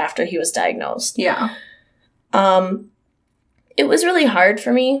months after he was diagnosed. Yeah. It was really hard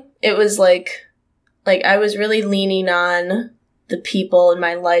for me. It was like I was really leaning on the people in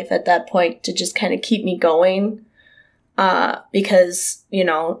my life at that point to just kind of keep me going. Because, you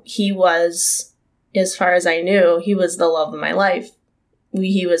know, he was, as far as I knew, he was the love of my life.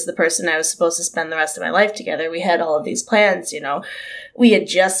 He was the person I was supposed to spend the rest of my life together. We had all of these plans, you know. We had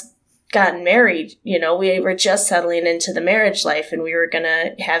just gotten married, you know. We were just settling into the marriage life, and we were going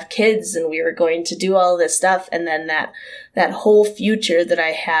to have kids, and we were going to do all this stuff. And then that whole future that I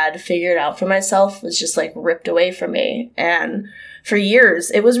had figured out for myself was just like ripped away from me. And for years,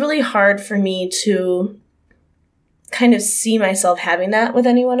 it was really hard for me to kind of see myself having that with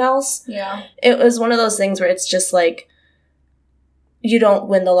anyone else. Yeah. It was one of those things where it's just like, you don't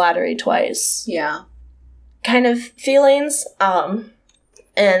win the lottery twice. Yeah. Kind of feelings.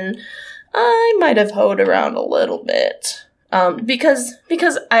 And I might have hoed around a little bit. Because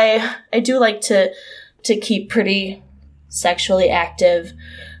I do like to keep pretty sexually active.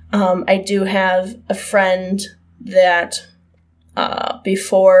 I do have a friend that,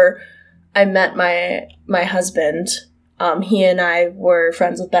 before I met my husband, he and I were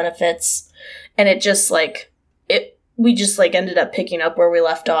friends with benefits, and it just we just ended up picking up where we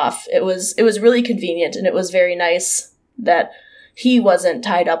left off. It was really convenient, and it was very nice that he wasn't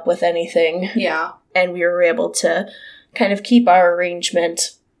tied up with anything. Yeah. And we were able to kind of keep our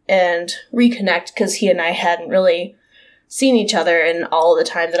arrangement and reconnect, because he and I hadn't really seen each other in all the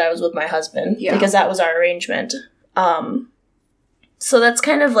time that I was with my husband. Yeah. Because that was our arrangement. So that's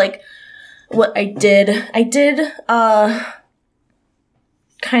kind of like what I did. I did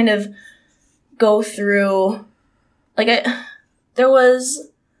kind of go through, like, there was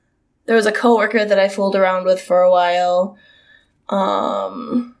a coworker that I fooled around with for a while.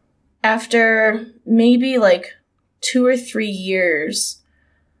 After maybe like 2 or 3 years,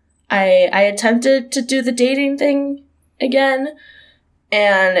 I attempted to do the dating thing again,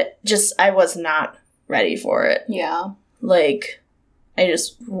 and just, I was not ready for it. Yeah. Like, I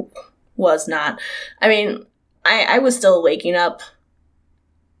just was not. I mean, I was still waking up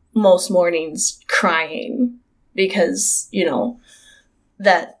most mornings crying because, you know,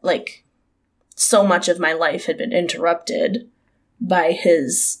 that, like, so much of my life had been interrupted by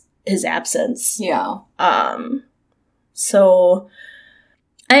his absence. Yeah. So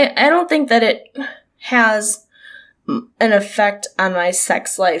I don't think that it has an effect on my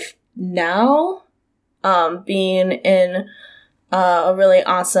sex life now. Being in a really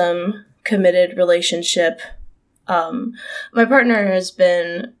awesome, committed relationship. My partner has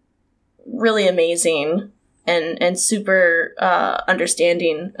been really amazing and super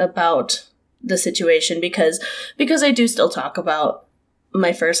understanding about the situation because I do still talk about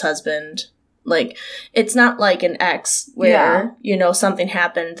my first husband. Like, it's not like an ex where, you know, something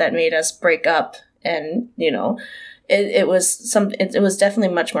happened that made us break up and, you know, it was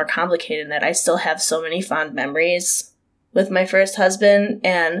definitely much more complicated that I still have so many fond memories with my first husband.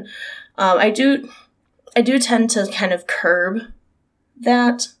 And I do tend to kind of curb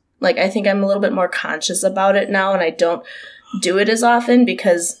that. Like, I think I'm a little bit more conscious about it now, and I don't do it as often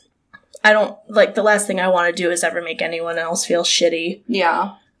because I don't, like, the last thing I want to do is ever make anyone else feel shitty.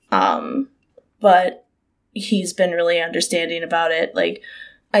 Yeah. But he's been really understanding about it. Like,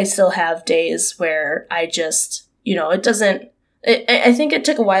 I still have days where I just, you know, I think it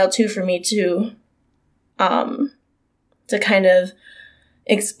took a while, too, for me to kind of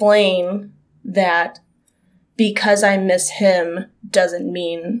explain that because I miss him doesn't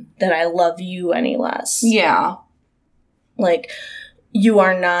mean that I love you any less. Yeah. Like, you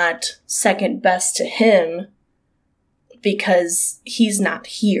are not second best to him because he's not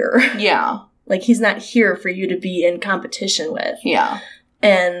here. Yeah. Like, he's not here for you to be in competition with. Yeah.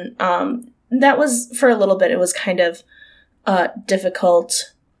 And that was, for a little bit, it was kind of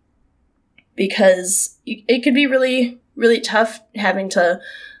difficult because it could be really, really tough having to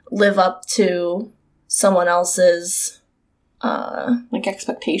live up to someone else's like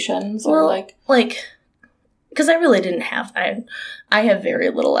expectations or like because I really didn't have I have very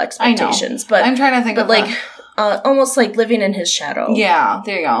little expectations. But I'm trying to think of like almost like living in his shadow. Yeah,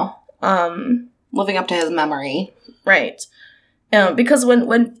 there you go. Living up to his memory. Right. Because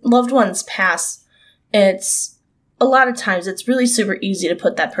when loved ones pass, it's a lot of times it's really super easy to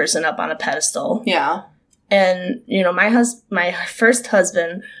put that person up on a pedestal. Yeah. And, you know, my first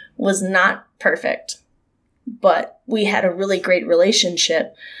husband was not perfect, but we had a really great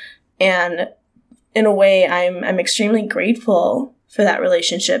relationship. And in a way, I'm extremely grateful for that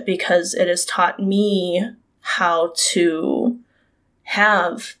relationship because it has taught me how to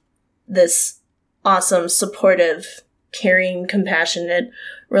have this awesome, supportive, caring, compassionate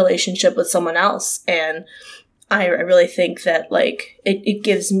relationship with someone else. And I really think that, like, it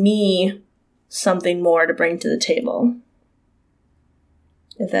gives me something more to bring to the table.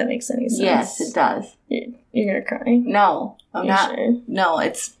 If that makes any sense. Yes, it does. You're gonna cry? No, I'm not. Sure? No,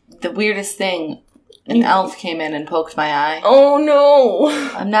 it's the weirdest thing. An elf came in and poked my eye. Oh, no.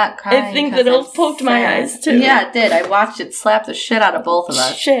 I'm not crying. I think that elf poked my eyes, too. Yeah, it did. I watched it slap the shit out of both of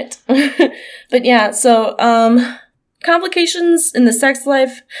us. Shit. But yeah, so, complications in the sex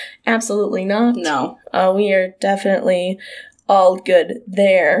life? Absolutely not. No. We are definitely all good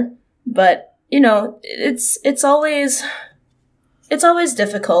there. But, you know, it's always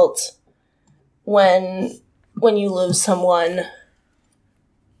difficult when you lose someone.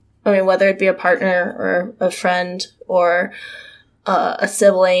 I mean, whether it be a partner or a friend or a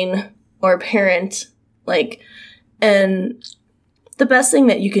sibling or a parent, like, and the best thing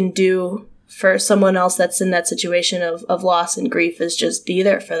that you can do for someone else that's in that situation of loss and grief is just be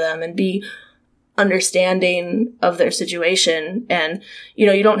there for them and be understanding of their situation. And, you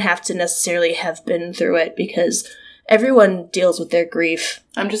know, you don't have to necessarily have been through it because everyone deals with their grief.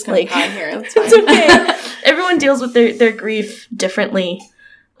 I'm just going to cry here. That's fine. It's okay. Everyone deals with their grief differently.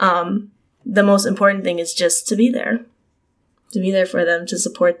 The most important thing is just to be there for them, to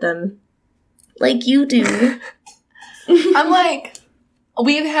support them like you do. I'm like,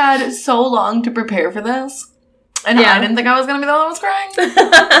 we've had so long to prepare for this, and I didn't think I was going to be the one who was crying.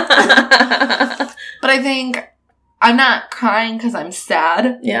 But I think I'm not crying because I'm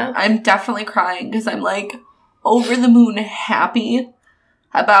sad. Yeah. I'm definitely crying because I'm, like, over the moon happy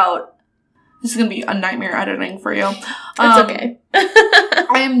about... This is going to be a nightmare editing for you. It's okay.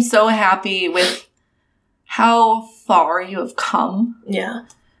 I am so happy with how far you have come. Yeah.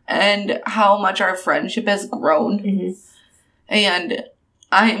 And how much our friendship has grown. Mm-hmm. And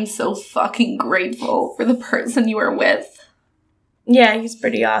I am so fucking grateful for the person you are with. Yeah, he's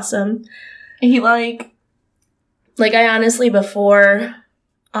pretty awesome. He, like I honestly, before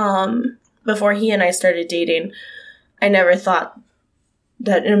he and I started dating, I never thought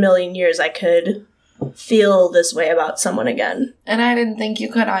that in a million years I could feel this way about someone again. And I didn't think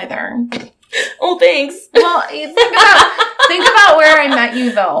you could either. Oh, thanks. Well, think about where I met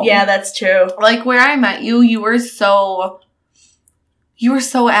you, though. Yeah, that's true. Like, where I met you, you were so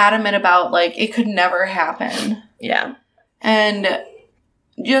adamant about, like, it could never happen. Yeah. And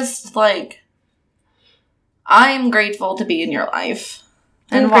just, like, I am grateful to be in your life.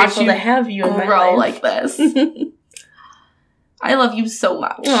 And I'm grateful to have you in my grow life. like this. I love you so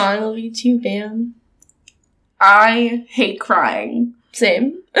much. Oh, I love you too, Bam. I hate crying.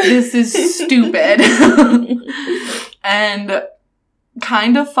 Same. This is stupid. And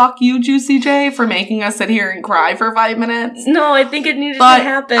kind of fuck you, Juicy J, for making us sit here and cry for 5 minutes. No, I think it needed to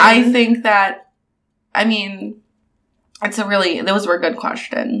happen. I think that, I mean, those were good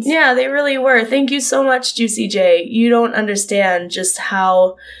questions. Yeah, they really were. Thank you so much, Juicy J. You don't understand just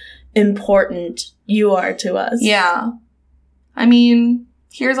how important you are to us. Yeah. I mean,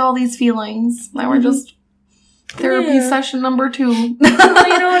 here's all these feelings that were just therapy session number 2. Well,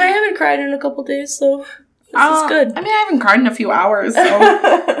 you know what? I haven't cried in a couple days, so this is good. I mean, I haven't cried in a few hours, so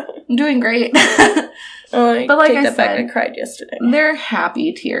I'm doing great. But like I said, back, I cried yesterday. They're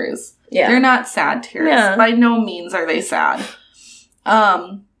happy tears. Yeah. They're not sad tears. Yeah. By no means are they sad.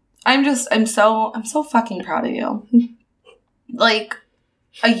 I'm so fucking proud of you. Like,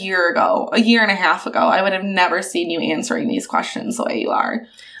 a year and a half ago, I would have never seen you answering these questions the way you are.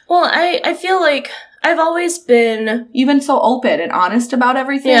 Well, I feel like I've always been... You've been so open and honest about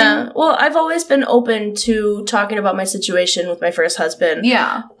everything. Yeah. Well, I've always been open to talking about my situation with my first husband.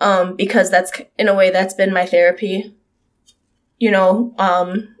 Yeah. Because that's, in a way, that's been my therapy. You know,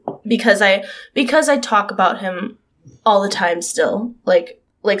 because I talk about him all the time still. Like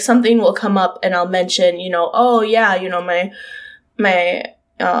something will come up and I'll mention, you know, oh yeah, you know, my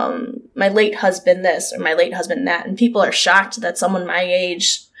late husband this or my late husband that, and people are shocked that someone my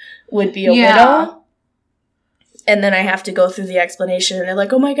age would be a widow. And then I have to go through the explanation and they're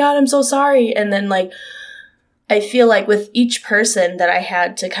like, oh my God, I'm so sorry. And then like, I feel like with each person that I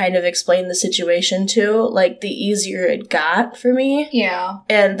had to kind of explain the situation to, like the easier it got for me. Yeah.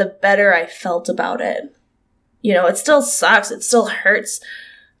 And the better I felt about it. You know, it still sucks. It still hurts.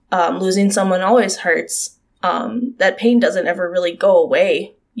 Losing someone always hurts. That pain doesn't ever really go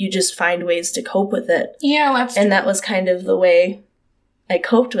away. You just find ways to cope with it. Yeah, that's true. And that was kind of the way I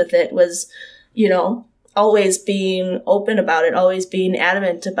coped with it was, you know, always being open about it, always being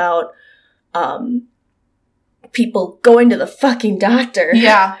adamant about people going to the fucking doctor.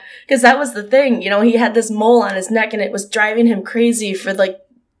 Yeah. Because that was the thing. You know, he had this mole on his neck and it was driving him crazy for like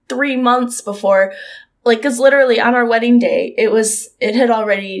 3 months before, like, because literally on our wedding day, it had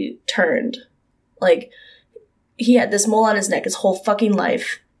already turned. Like, he had this mole on his neck his whole fucking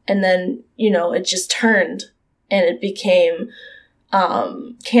life. And then, you know, it just turned and it became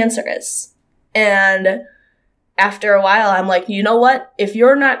cancerous. And after a while, I'm like, you know what? If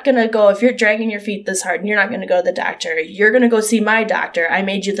you're dragging your feet this hard and you're not going to go to the doctor, you're going to go see my doctor. I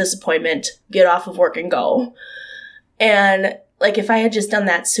made you this appointment. Get off of work and go. And like, if I had just done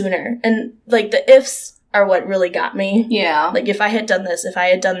that sooner, and like the ifs are what really got me. Yeah. Like if I had done this, if I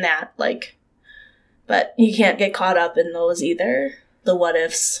had done that, like, but you can't get caught up in those either. The what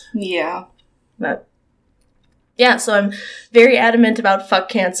ifs. Yeah. But yeah, so I'm very adamant about fuck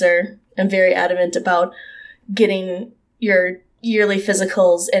cancer. I'm very adamant about getting your yearly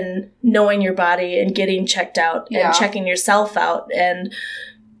physicals and knowing your body and getting checked out and checking yourself out and,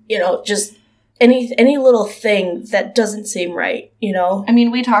 you know, just any little thing that doesn't seem right, you know? I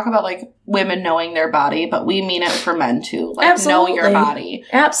mean, we talk about, like, women knowing their body, but we mean it for men, too. Like, Absolutely. know your body.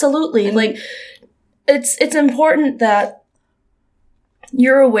 Absolutely. And like, it's important that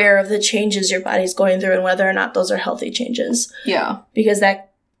you're aware of the changes your body's going through and whether or not those are healthy changes. Yeah. Because that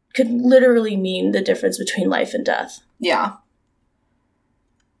could literally mean the difference between life and death. Yeah.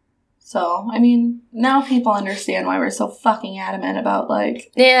 So, I mean, now people understand why we're so fucking adamant about,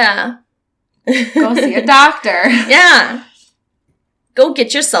 like... Yeah. Go see a doctor. Yeah. Go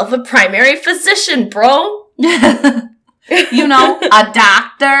get yourself a primary physician, bro. You know, a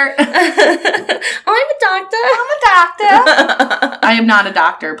doctor. I'm a doctor. I am not a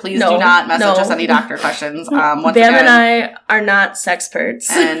doctor. Please do not message us any doctor questions. Once Bam and I are not sexperts.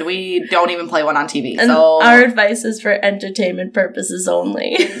 And we don't even play one on TV. And so our advice is for entertainment purposes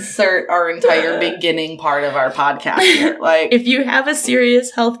only. Insert our entire beginning part of our podcast here. Like, if you have a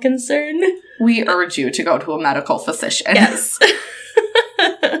serious health concern, we urge you to go to a medical physician. Yes.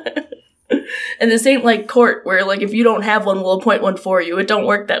 And this ain't like court where, like, if you don't have one, we'll appoint one for you. It don't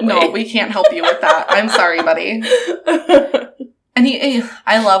work that way. No, we can't help you with that. I'm sorry, buddy. And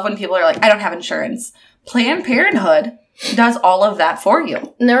I love when people are like, I don't have insurance. Planned Parenthood does all of that for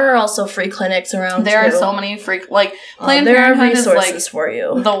you. And there are also free clinics around, There are so many free, like, Planned there Parenthood are resources is, like, for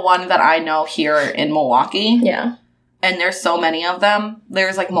you. the one that I know here in Milwaukee. Yeah. And there's so many of them.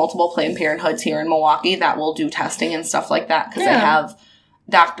 There's, like, multiple Planned Parenthoods here in Milwaukee that will do testing and stuff like that because they have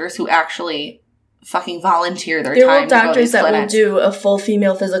doctors who actually fucking volunteer their time to go to doctors that clinics. will do a full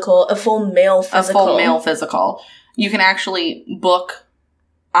female physical, a full male physical. A full male physical. You can actually book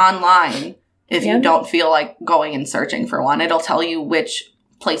online if you don't feel like going and searching for one. It'll tell you which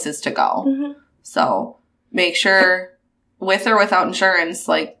places to go. Mm-hmm. So make sure, with or without insurance,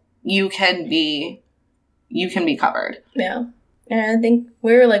 like, you can be covered. Yeah. Yeah, I think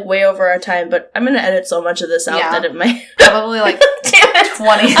we're like way over our time, but I'm gonna edit so much of this out that it might probably like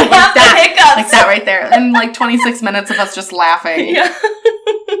 20 like that right there, and like 26 minutes of us just laughing. Yeah.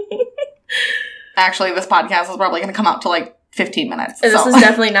 Actually, this podcast is probably gonna come out to like 15 minutes. This is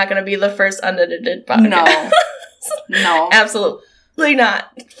definitely not gonna be the first unedited podcast. No, absolutely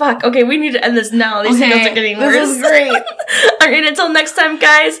not. Fuck. Okay, we need to end this now. These hiccups are getting worse. This is great. All right, until next time,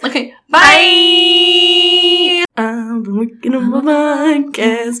 guys. Okay, bye. I've been working on my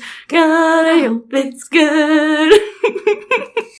podcast. God, I hope it's good.